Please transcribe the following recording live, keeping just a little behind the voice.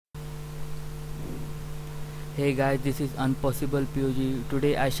Hey guys, this is Unpossible POG.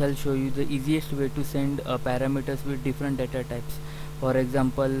 Today I shall show you the easiest way to send parameters with different data types. For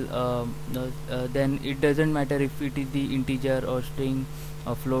example, then it doesn't matter if it is the integer or string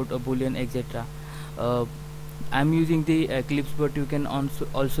or float or boolean, etc. Uh, I'm using the Eclipse, but you can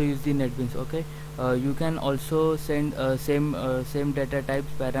also use the NetBeans. Okay, you can also send same data types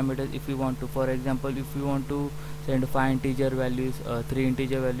parameters if you want to. For example, if you want to send 5 integer values, 3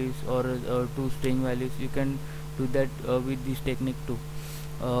 integer values, or 2 string values, you can do that with this technique too.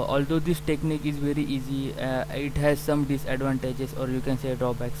 Although this technique is very easy, it has some disadvantages, or you can say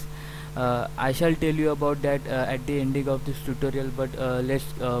drawbacks. I shall tell you about that at the ending of this tutorial, but let's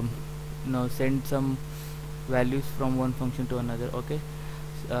send some values from one function to another. Okay,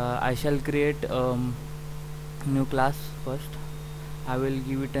 I shall create new class first. I will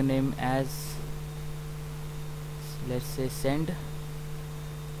give it a name as, let's say, send.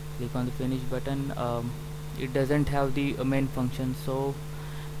 Click on the finish button. It doesn't have the main function, so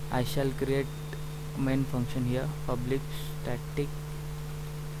I shall create main function here, public static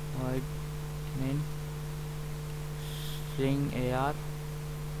void main string ar.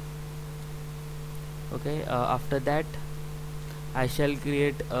 Okay, after that I shall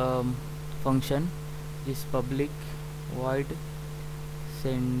create function, this public void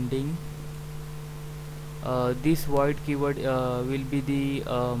sending. This void keyword will be the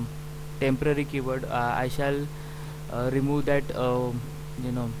temporary keyword. I shall remove that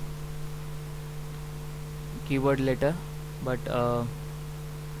keyword later, but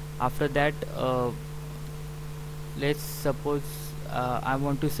after that let's suppose I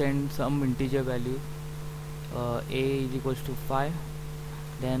want to send some integer value, a is equals to 5.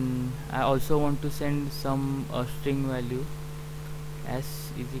 Then I also want to send some string value,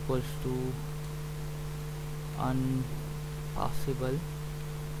 s is equals to unpossible,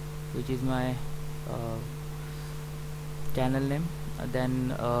 which is my channel name.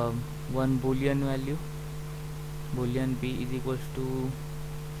 Then one boolean value, boolean b is equals to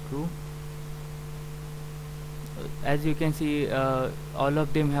true. As you can see, all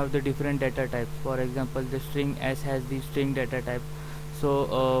of them have the different data types. For example, the string s has the string data type.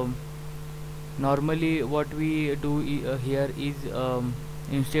 So normally what we do here is,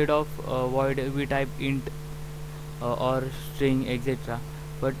 instead of void, we type int or string, etc.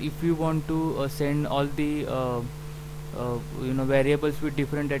 But if you want to send all the variables with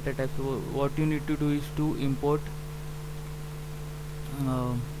different data types, so what you need to do is to import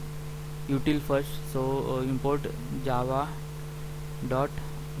util first. So import java dot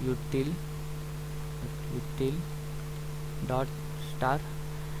util dot star,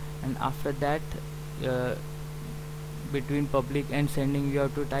 and after that between public and sending you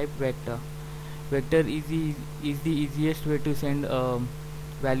have to type vector. Vector is the easiest way to send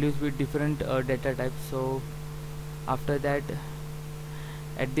values with different data types. So after that,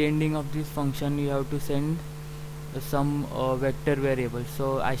 at the ending of this function, you have to send some vector variable.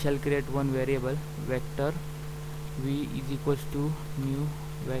 So I shall create one variable, vector v is equals to new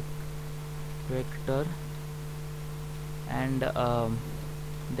vector, and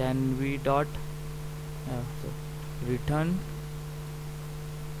then v dot return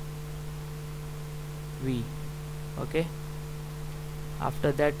v. Okay,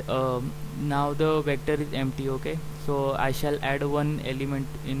 after that now the vector is empty. Okay, so I shall add one element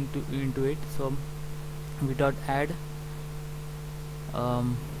into it. So we dot add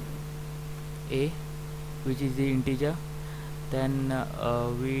a, which is the integer. Then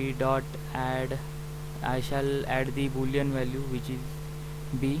we dot add, I shall add the boolean value, which is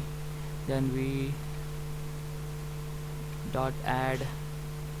b. Then we dot add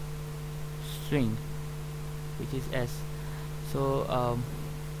string, which is s. So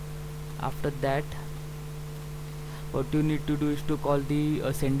after that, what you need to do is to call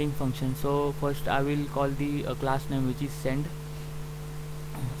the sending function. So first I will call the class name, which is send.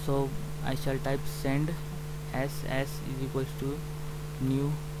 So I shall type send s is equals to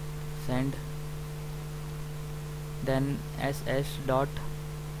new send, then ss dot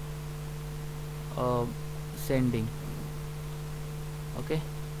sending. Okay,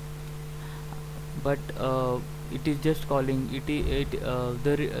 but it is just calling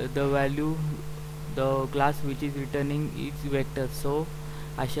the value, the class which is returning is vector. So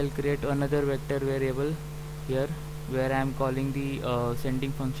I shall create another vector variable here, where I am calling the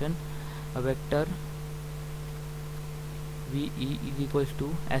sending function, a vector ve is equals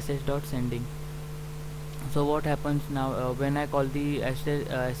to ss dot sending. So what happens now, when I call the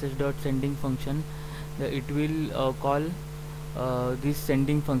ss dot sending function, it will call this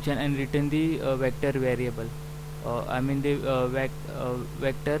sending function and return the vector variable, I mean the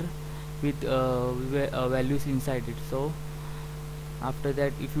vector with values inside it. So after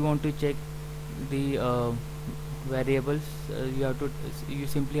that, if you want to check the variables, you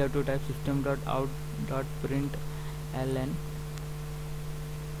simply have to type system.out.println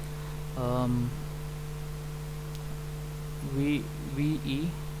ve,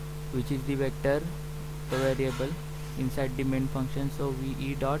 which is the vector, the variable inside the main function. So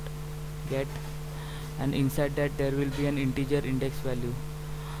ve dot get, and inside that there will be an integer index value,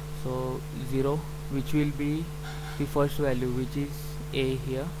 so 0, which will be the first value, which is a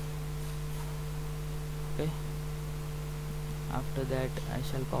here. Okay, after that I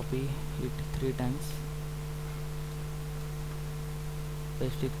shall copy it 3 times,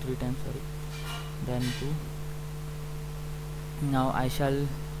 paste it 3 times, sorry, then 2. Now I shall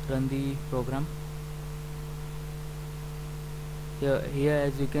run the program. Here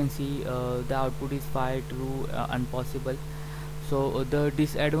as you can see, the output is 5, true, impossible. So the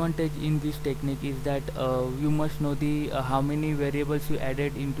disadvantage in this technique is that you must know the how many variables you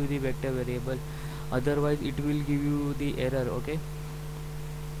added into the vector variable, otherwise it will give you the error. Okay,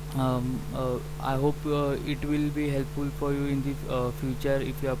 I hope it will be helpful for you in the future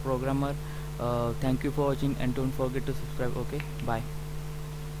if you are a programmer. Thank you for watching, and don't forget to subscribe. Okay, bye.